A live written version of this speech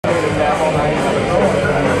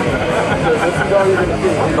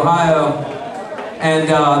Ohio. And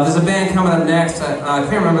there's a band coming up next. I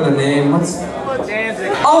can't remember their name. What's?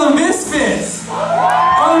 Oh, the Misfits!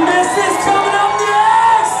 Oh, the Misfits coming up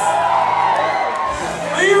next!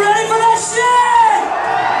 Are you ready for that shit?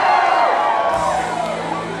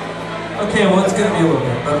 Okay, well, it's gonna be a little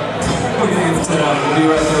bit, but we're gonna get set up. We'll be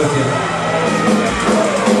right there with you.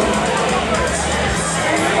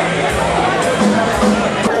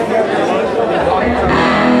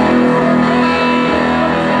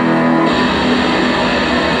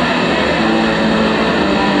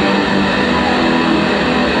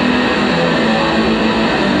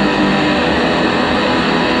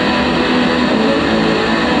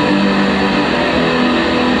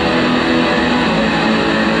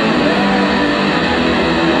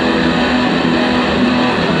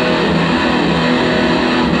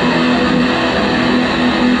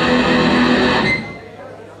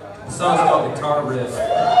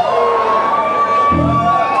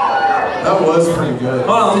 That was pretty good.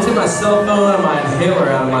 Hold on, let me take my cell phone and my inhaler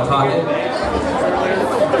out of my pocket. I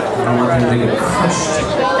don't want them to get crushed.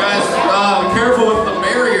 Guys, be careful with the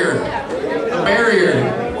barrier. The barrier.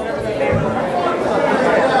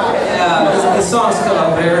 Yeah, this song's called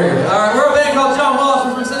A Barrier. Alright, we're a band called John Walsh.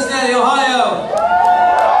 We're from Cincinnati, Ohio.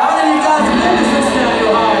 How many of you guys have been to Cincinnati,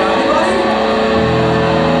 Ohio? Anybody?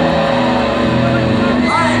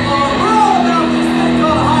 Alright, well, we're all about this thing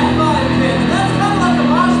called a high-five pin. And that's kind of like a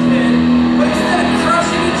mosh pit, but instead of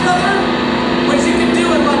crushing each other, which you can do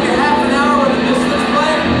in like a half an hour with a Misfits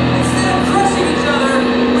play, instead of crushing each other,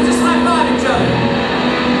 we just high-five each other.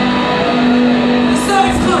 This song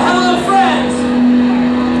is called Hello Friends.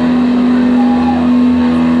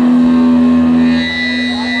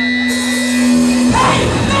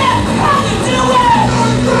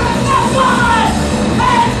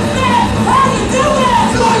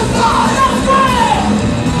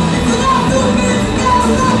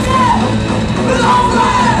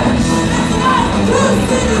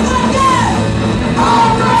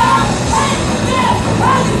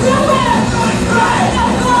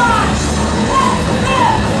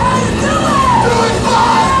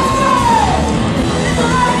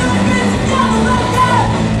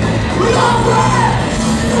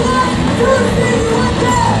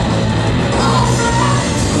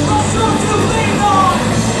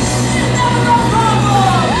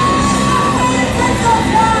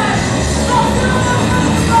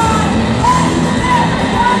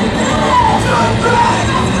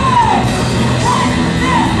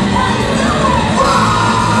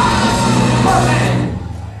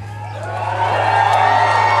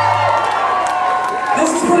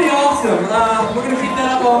 We're going to keep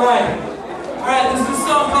that up all night. Alright, this is a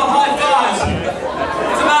song called High Fives.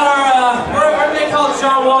 It's about we're a band called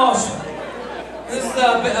John Walsh. This is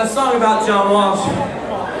a song about John Walsh.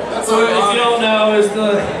 So if you don't know, is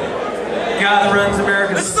the guy that runs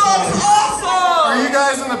American. This song's awesome! Are you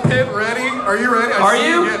guys in the pit ready? Are you ready? Are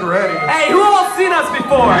you? Getting ready. Hey, who all's seen us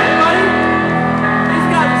before? Anybody? These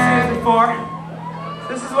guys have seen us before.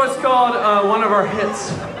 This is what's called one of our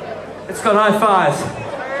hits. It's called High Fives.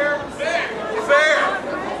 Fair.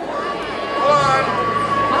 One.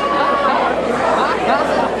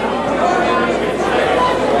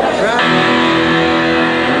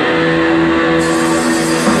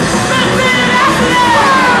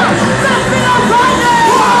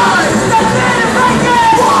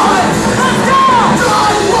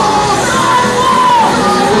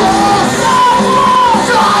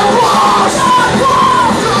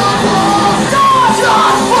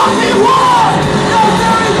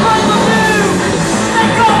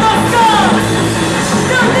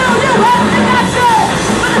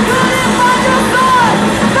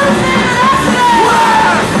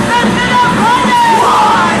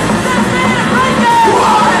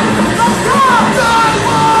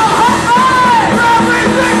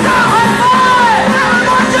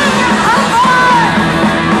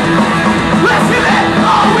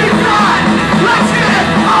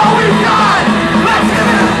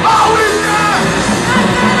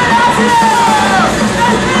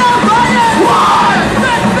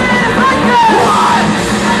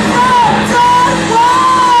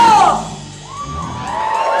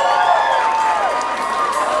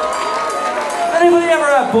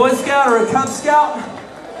 Boy Scout or a Cub Scout?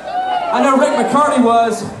 I know Rick McCartney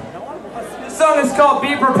was. This song is called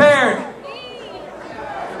Be Prepared.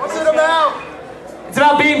 What's it about? It's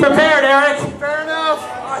about being prepared, Eric. Fair enough.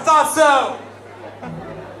 I thought so.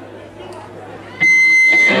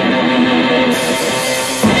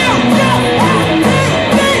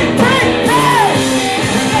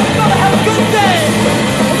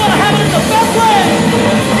 Have it in the best way.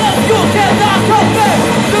 Yes, you cannot come back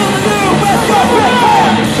to the new West Coast.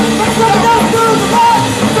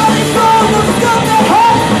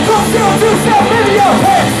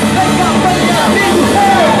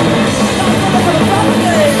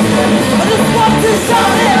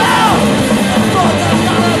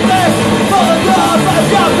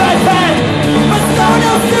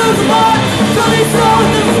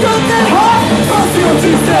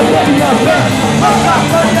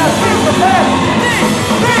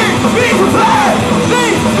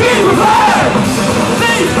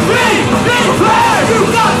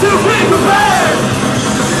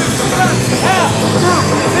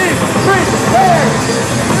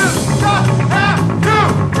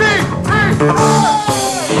 Did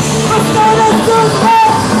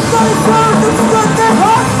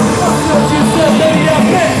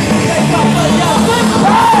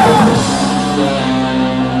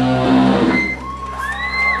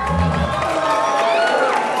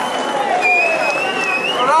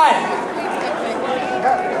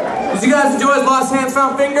you guys enjoy Lost Hands,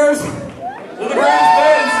 Found Fingers? They're the greatest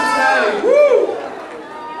band in Cincinnati. Woo!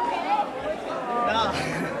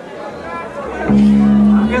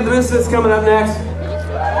 We got the Misfits coming up next.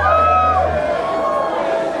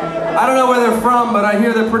 I don't know where they're from, but I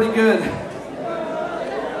hear they're pretty good.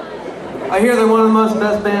 I hear they're one of the most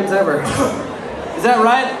best bands ever. Is that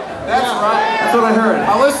right? That's right. That's what I heard.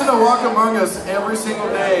 I listen to Walk Among Us every single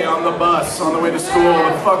day on the bus on the way to school.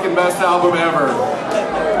 The fucking best album ever.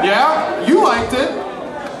 Yeah? You liked it.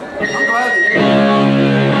 I'm glad that you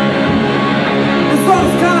This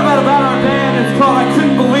song's kind of about our band. It's called I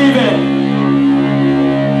Couldn't Believe It.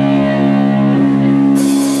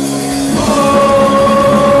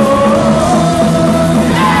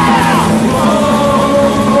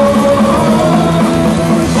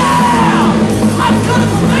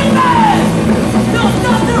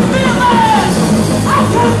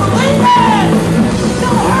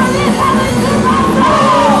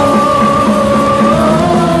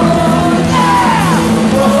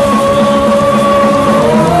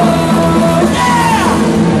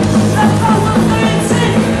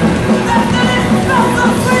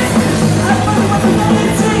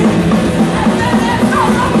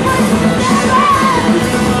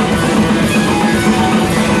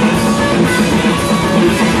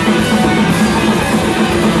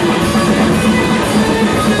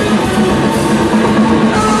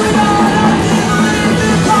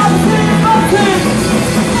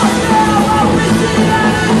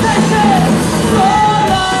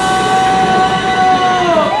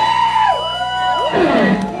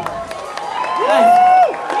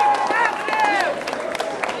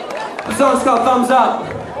 The song's called Thumbs Up.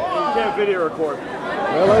 You can't video record.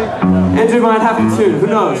 Really? Andrew might have to too, who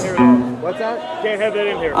knows? What's that? Can't have that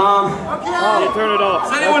in here. Okay. You turn it off.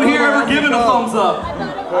 Has anyone here ever given a thumbs up?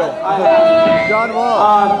 John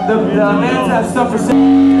Walsh. The bands have stuff for sale.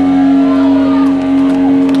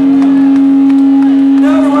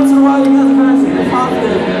 Every once in a while you guys are kind of seem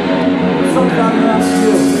positive. Something out there has to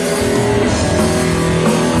do.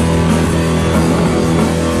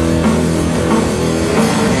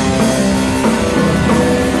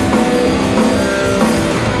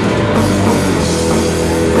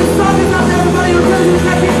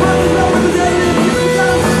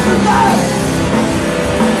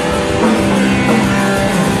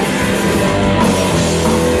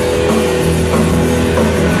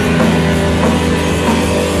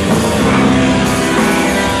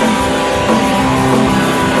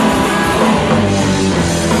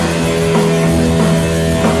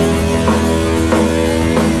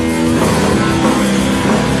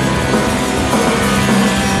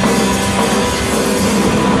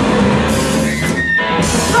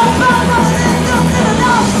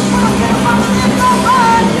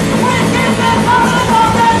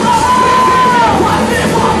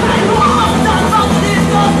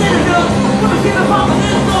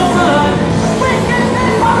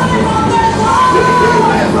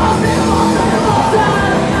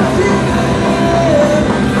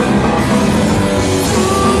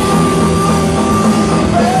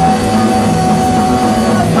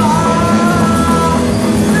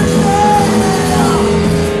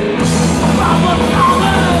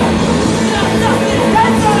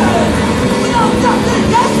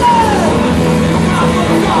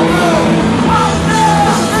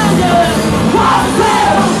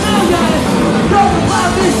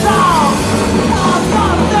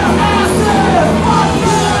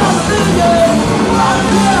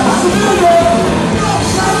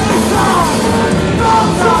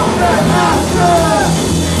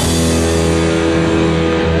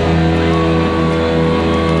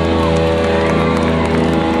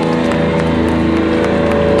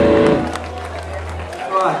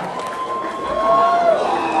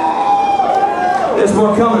 There's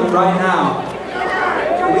more coming right now.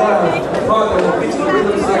 We got a partner that beats the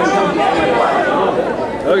rhythm section.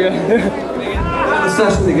 Okay. We have a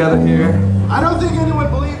session together here. I don't think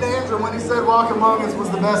anyone believed Andrew when he said Walk Among Us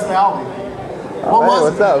was the best album. What was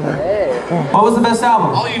What's it? up? What was the best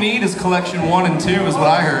album? All you need is collection 1 and 2 is what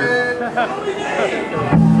I heard.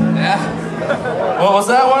 Yeah. What was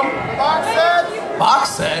that one? Box set? Box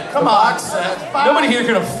set? Come on. Box set. Nobody here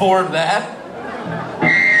can afford that.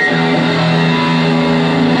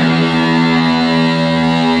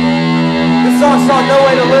 This song's called No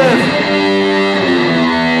Way to Live.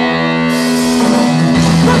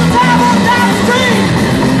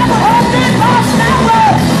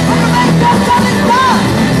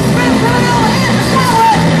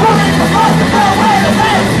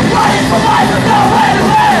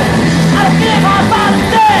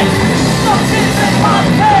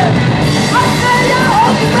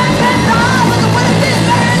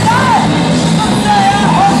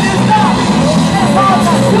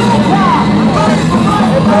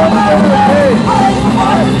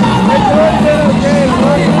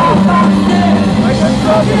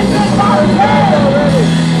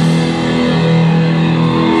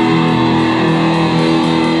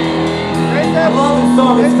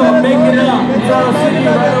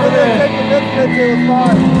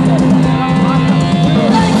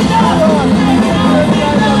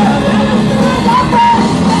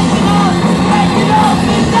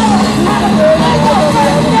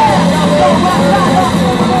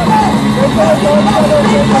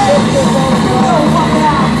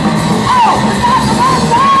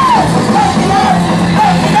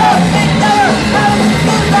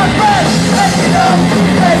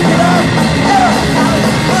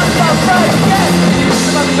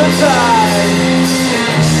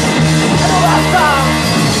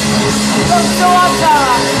 works so on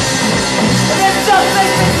time. And it just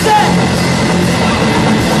makes me sick.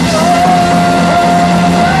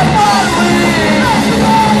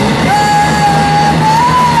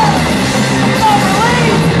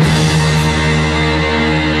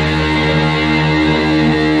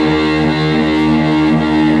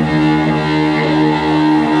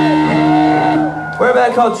 We're a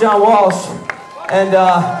band called John Walsh, and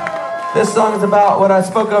this song is about what I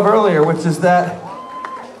spoke of earlier, which is that,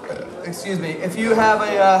 excuse me, if you have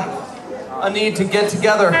a need to get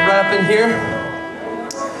together right up in here,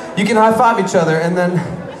 you can high five each other, and then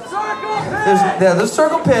there's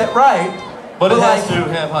circle pit, right? But it has like,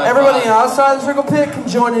 to have high everybody five. outside the circle pit can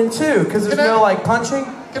join in too, because there's no like punching.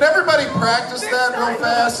 Can everybody practice that real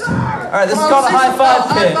fast? All right, this is called a high five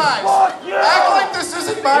pit. Act like this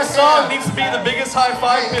isn't my This song hand. needs to be the biggest high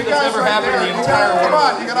five pit You that's guys ever right happened in there. the entire Come world.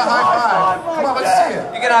 on, you got a high five. Come on, let's see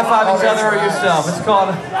it. You can high five each other or yourself. It's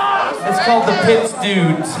called the Pitts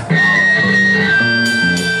Dudes.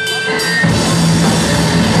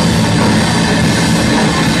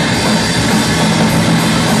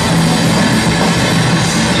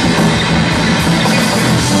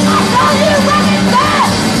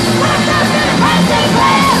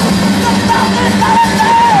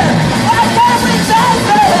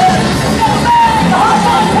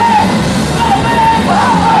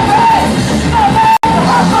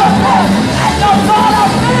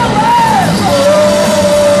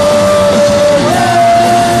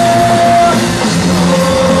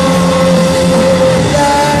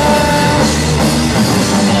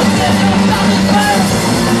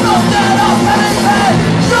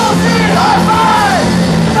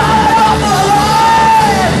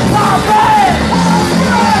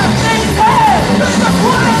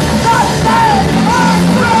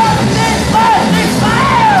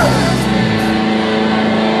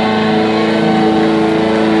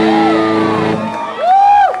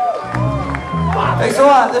 Thanks a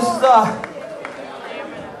lot. This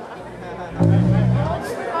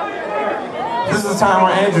is the time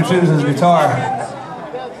where Andrew tunes his guitar.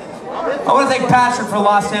 I want to thank Patrick for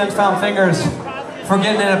Lost Hands, Found Fingers for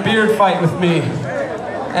getting in a beard fight with me.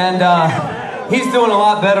 And he's doing a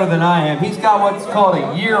lot better than I am. He's got what's called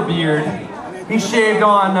a year beard. He shaved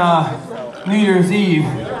on New Year's Eve,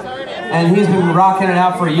 and he's been rocking it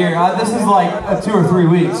out for a year. This is like 2 or 3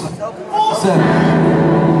 weeks. So,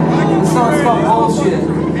 this song's called Bullshit.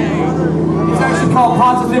 It's actually called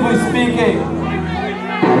Positively Speaking.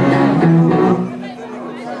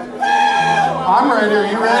 I'm ready. Are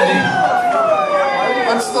you ready?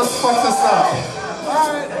 Let's fuck this up.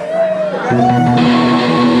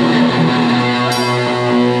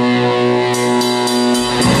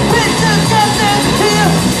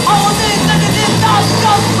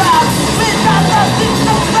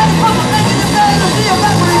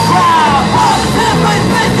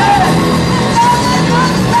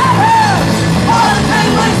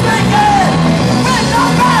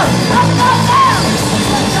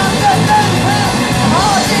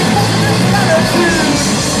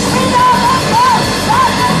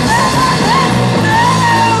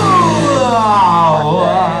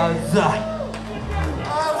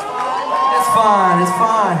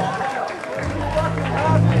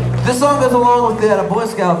 This song goes along with that Boy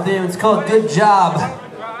Scout theme. It's called Good Job.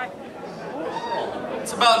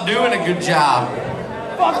 It's about doing a good job.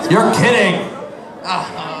 You're kidding.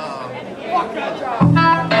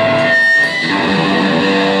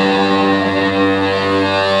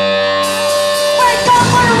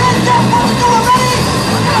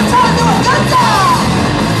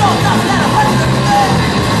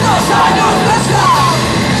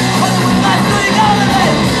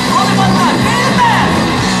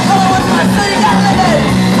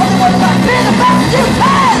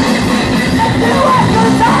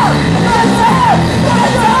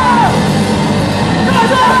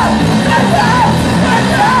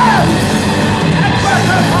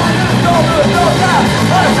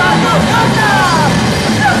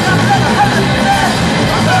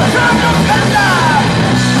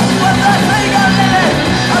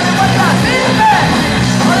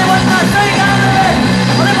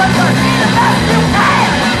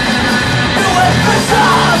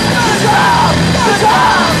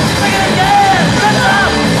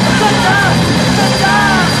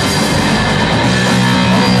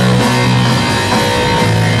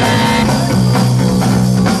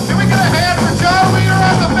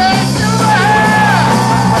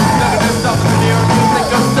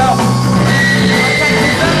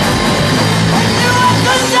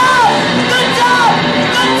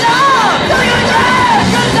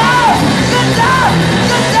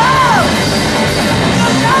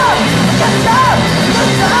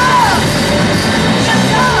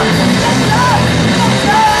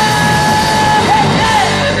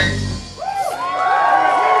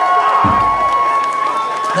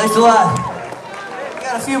 Thanks a lot. We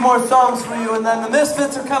got a few more songs for you, and then the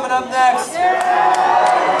Misfits are coming up next. I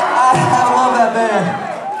love that band.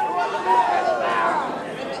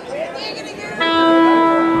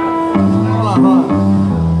 Hold on.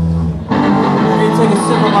 Let me take a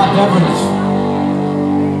sip of my beverage.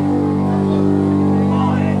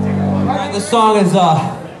 Alright, this song is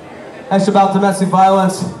actually about domestic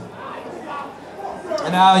violence.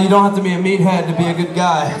 And now you don't have to be a meathead to be a good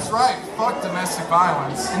guy. That's right. Fuck domestic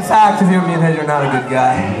violence. In fact, if you're a meathead, you're not a good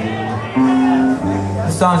guy.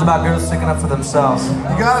 The song's about girls sticking up for themselves.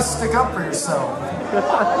 You gotta stick up for yourself.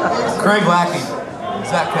 Craig Lackey,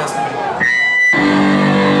 Zach Kestner.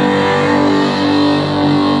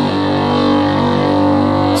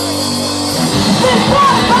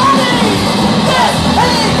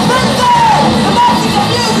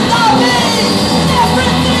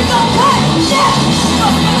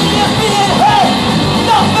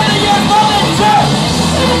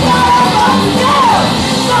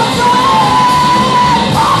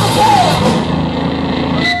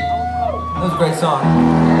 That was a great song.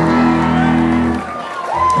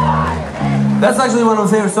 That's actually one of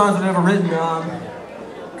my favorite songs I've ever written.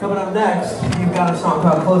 Coming up next, you've got a song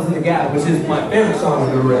called Closing the Gap, which is my favorite song I've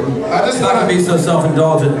ever written. I just gotta be so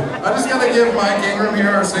self-indulgent. I just gotta give Mike Ingram here,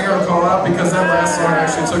 our singer, a call out because that last song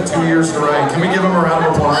actually took 2 years to write. Can we give him a round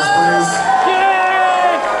of applause, please?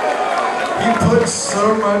 He put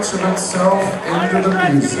so much of himself into the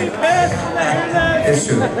music. It's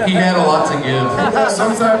true. He had a lot to give.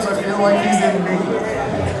 Sometimes I feel like he's in me.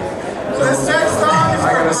 This next song is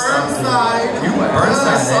from Burnside. Burnside,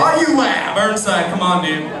 I saw you laugh. Burnside, come on,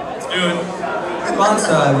 dude. Let's do it.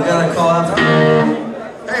 Burnside, we gotta call out.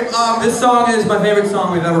 Hey, This song is my favorite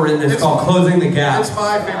song we've ever written. It's called Closing the Gap. it's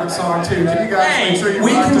my favorite song too. Can you guys make sure you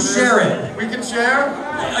we rock can to this? share it. We can share?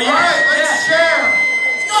 Yeah, Alright, let's share.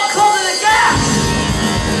 It's called Closing the Gap!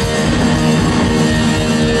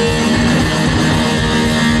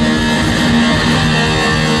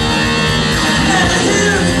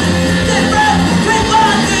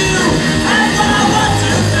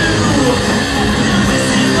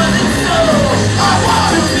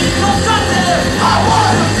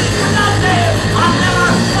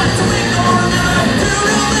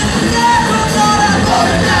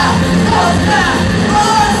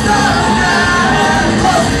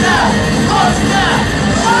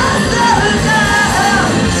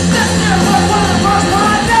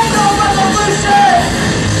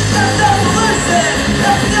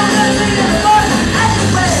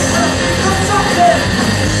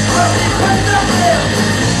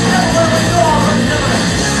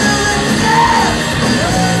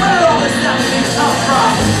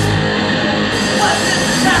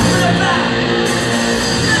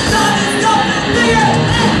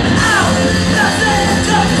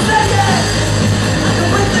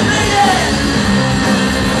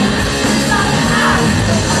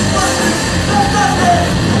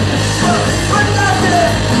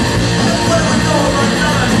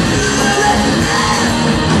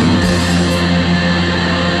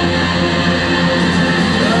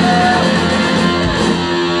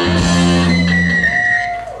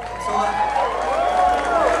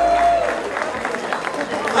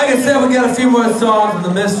 Like I said, we got a few more songs, and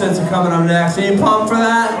the Misfits are coming up next. Are you pumped for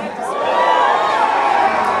that?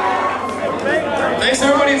 Thanks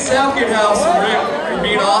everybody in Southgate House and Rick for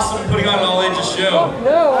being awesome and putting on an all-ages show.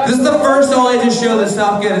 This is the first all-ages show that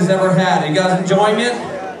Southgate has ever had. Are you guys enjoying it?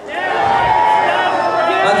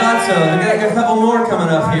 I thought so. They got a couple more coming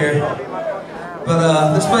up here.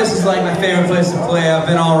 But this place is like my favorite place to play. I've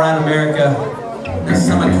been all around America. This is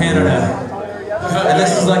some of Canada. And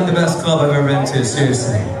this is like the best club I've ever been to,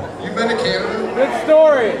 seriously. You've been to Canada? Good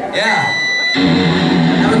story. Yeah.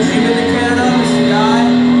 Haven't you been to Canada, Mr. Guy?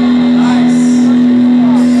 Nice.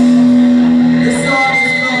 This song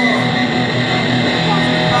is called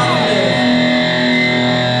Holiday.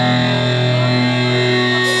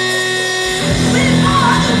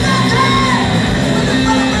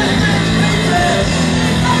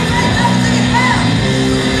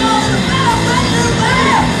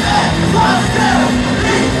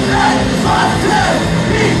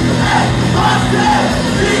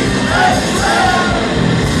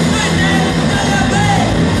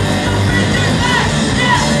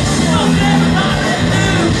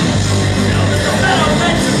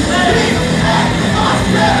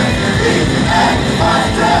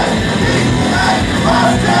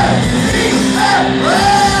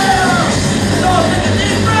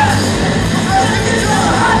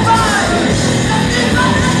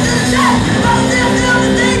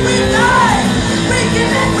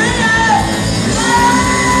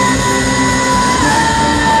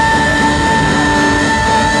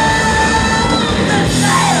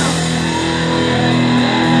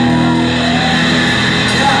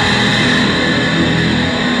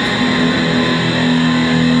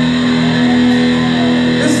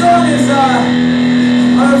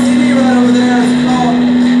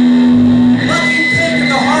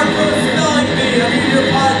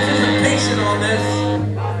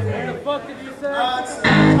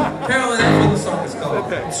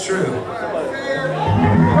 It's true.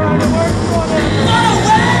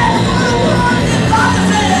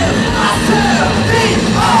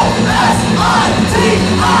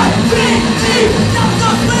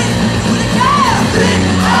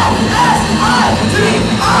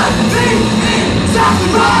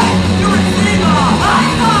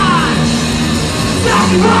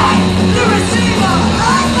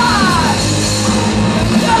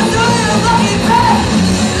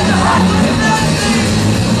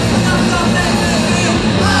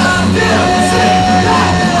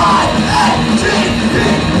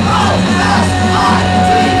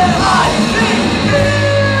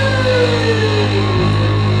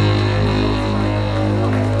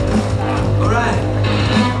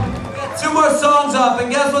 And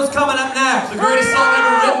guess what's coming up next? The greatest song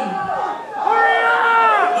ever written.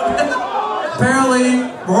 Apparently,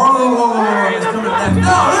 it's coming up next.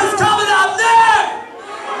 No, who's coming up next?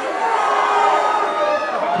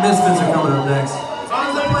 The Misfits are coming up next.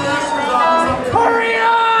 Hurry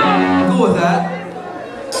up! Cool with that.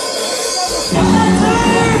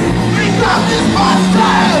 We got this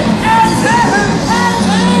monster!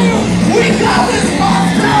 We got this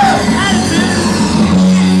monster!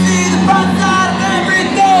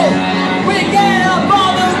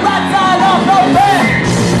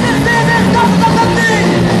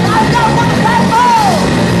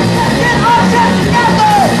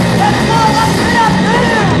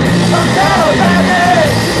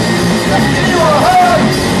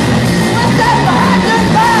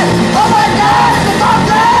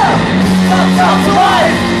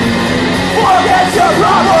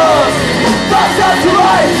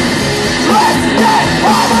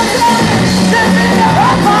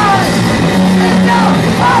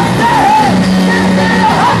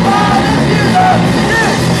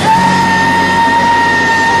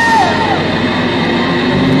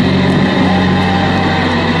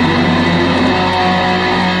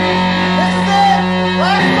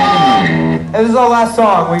 This is our last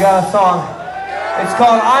song. We got a song. It's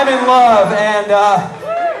called I'm in Love, and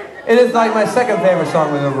it is like my second favorite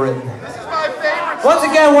song we've ever written. This is my favorite. Once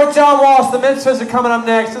again, we're John Walsh. The Misfits are coming up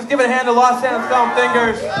next. Let's give a hand to Los Sandstone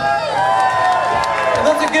Fingers. And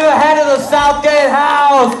let's give a hand to the Southgate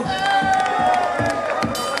House.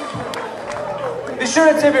 Be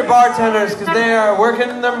sure to tip your bartenders because they are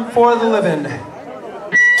working them for the living.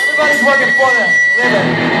 Everybody's working for the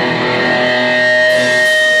living.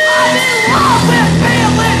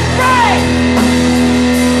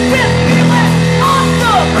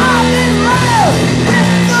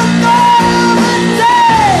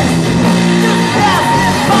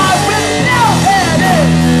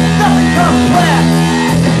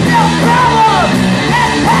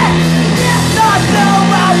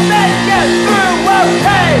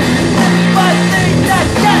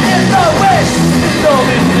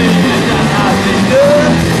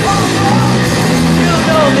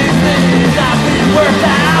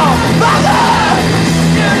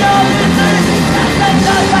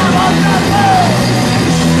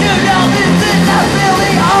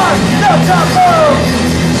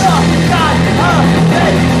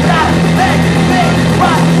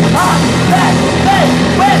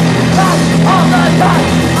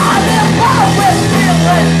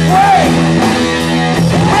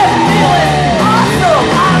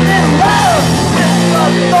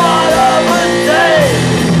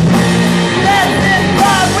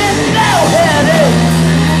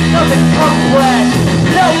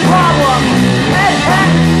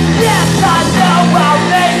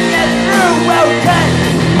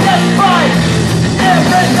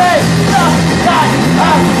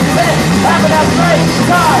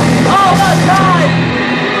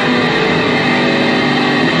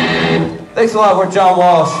 Thanks a lot, we're John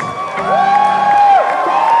Walsh.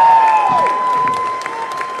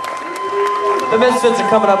 The Misfits are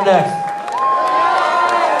coming up next.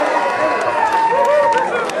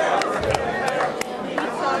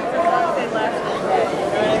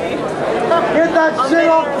 Get that shit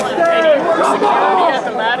off the stage!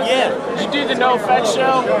 Come on! Yeah, did you do the No Fetch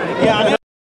show? Yeah,